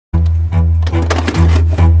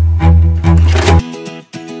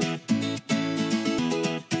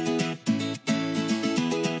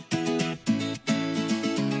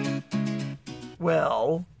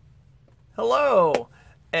Hello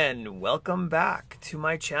and welcome back to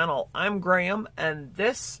my channel. I'm Graham and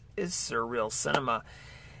this is Surreal Cinema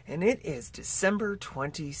and it is December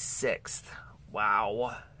 26th.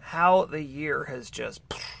 Wow, how the year has just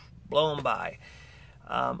blown by.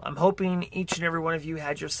 I'm hoping each and every one of you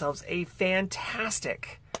had yourselves a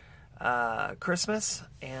fantastic Christmas,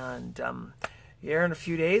 and here in a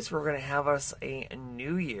few days we're going to have us a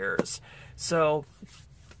New Year's. So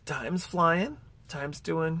time's flying, time's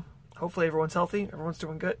doing, hopefully everyone's healthy, everyone's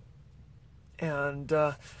doing good. And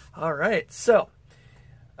all right, so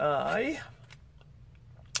I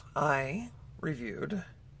reviewed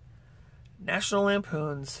National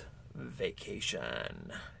Lampoon's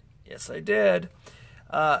Vacation. Yes, I did.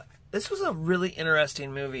 This was a really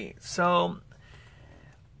interesting movie. So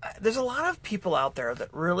there's a lot of people out there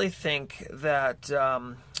that really think that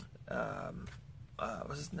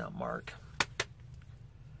what's his name? Mark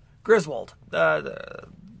Griswold,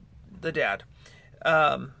 the dad.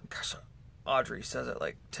 Gosh, Audrey says it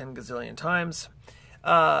like 10 gazillion times.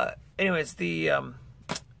 Anyways, the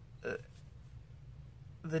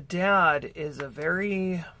dad is a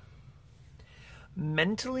very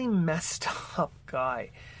mentally messed up guy.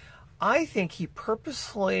 I think he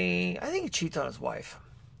cheats on his wife.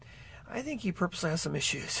 I think he purposely has some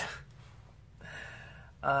issues.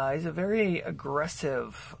 He's a very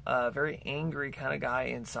aggressive, very angry kind of guy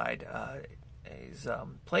inside. He's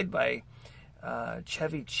played by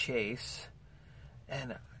Chevy Chase.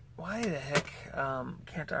 And why the heck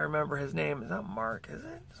can't I remember his name? Is that Mark? Is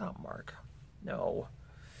it? It's not Mark. No.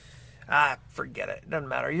 Forget it. Doesn't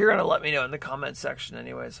matter. You're going to let me know in the comment section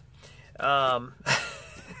anyways. Yeah,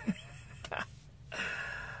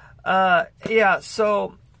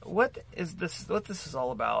 so what this is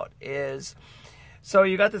all about is, so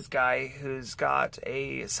you got this guy who's got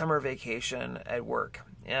a summer vacation at work.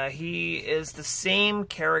 He is the same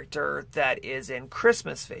character that is in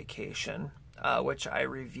Christmas Vacation, which I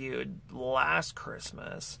reviewed last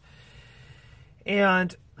Christmas.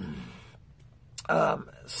 And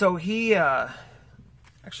so he, actually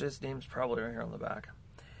his name's probably right here on the back.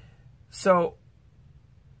 So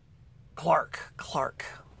Clark,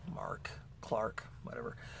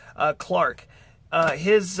 whatever. Clark,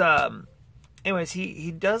 anyways,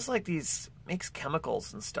 he does like these, makes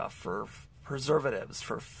chemicals and stuff for preservatives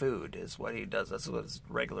for food is what he does. That's what his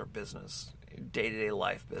regular business, day-to-day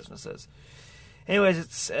life business is. Anyways,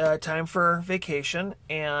 it's time for vacation,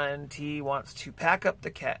 and he wants to pack up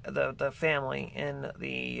the family in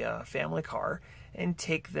the family car and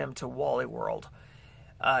take them to Wally World.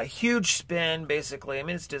 Huge spin, basically. I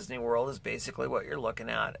mean, it's Disney World is basically what you're looking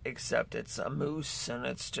at, except it's a moose, and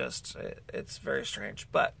it's very strange.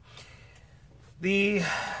 But the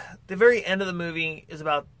very end of the movie is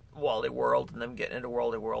about Wally World and them getting into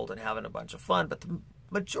Wally World and having a bunch of fun. But the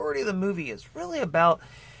majority of the movie is really about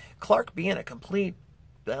Clark being a complete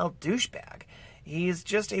douchebag. He's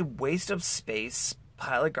just a waste of space,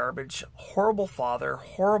 pile of garbage, horrible father,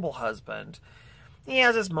 horrible husband. He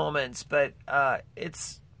has his moments, but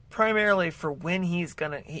it's primarily for when he's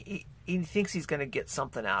gonna. He thinks he's gonna get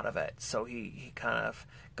something out of it, so he kind of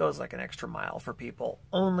goes like an extra mile for people.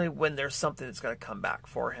 Only when there's something that's gonna come back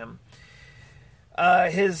for him.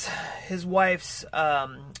 His wife's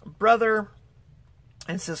brother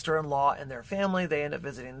and sister-in-law and their family, they end up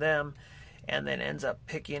visiting them, and then ends up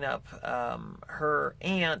picking up her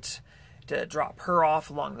aunt to drop her off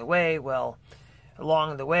along the way. Well,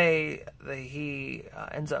 along the way, he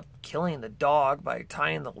ends up killing the dog by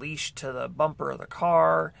tying the leash to the bumper of the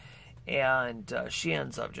car, and she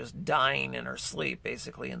ends up just dying in her sleep,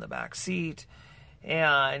 basically in the back seat.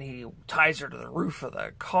 And he ties her to the roof of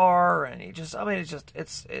the car, and it's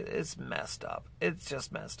messed up. It's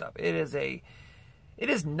just messed up. It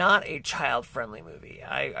is not a child-friendly movie.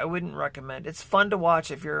 I wouldn't recommend. It's fun to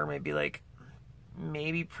watch if you're maybe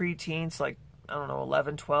preteens, like, I don't know,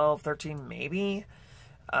 11, 12, 13, maybe.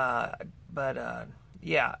 But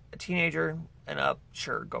yeah, a teenager and up,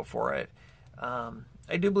 sure, go for it.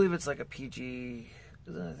 I do believe it's like a PG,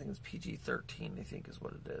 I think it's PG-13, I think is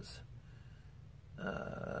what it is.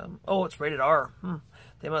 Oh, it's rated R.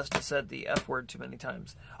 They must have said the F word too many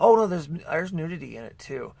times. Oh no, there's nudity in it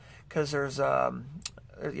too, because there's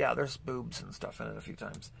boobs and stuff in it a few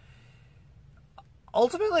times.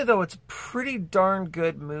 Ultimately, though, it's a pretty darn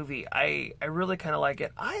good movie. I really kind of like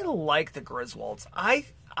it. I like the Griswolds.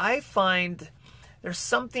 I find there's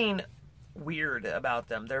something weird about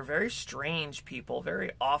them. They're very strange people,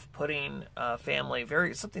 very off-putting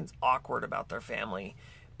family. Something's awkward about their family,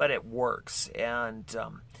 but it works. And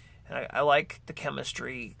I like the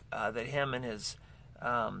chemistry that him and his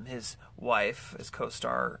wife, his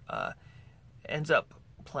co-star, ends up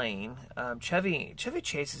playing. Chevy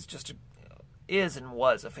Chase is and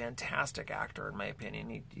was a fantastic actor in my opinion.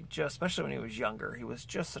 He just, especially when he was younger, he was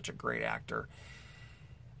just such a great actor.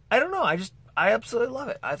 I don't know. I absolutely love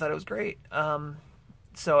it. I thought it was great.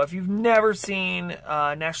 So if you've never seen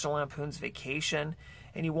National Lampoon's Vacation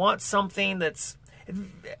and you want something that's,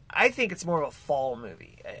 I think it's more of a fall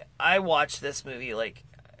movie. I watched this movie like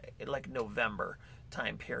November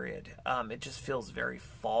time period. It just feels very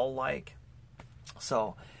fall-like.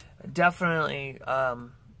 So definitely,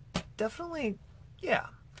 yeah,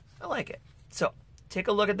 I like it. So take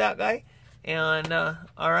a look at that guy. And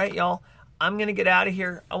all right, y'all. I'm going to get out of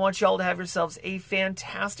here. I want y'all to have yourselves a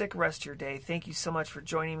fantastic rest of your day. Thank you so much for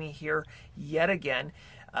joining me here yet again.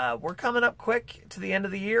 We're coming up quick to the end of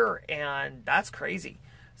the year, and that's crazy.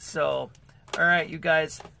 So, all right, you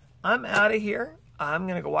guys, I'm out of here. I'm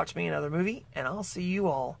going to go watch me another movie, and I'll see you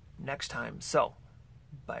all next time. So,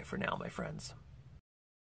 bye for now, my friends.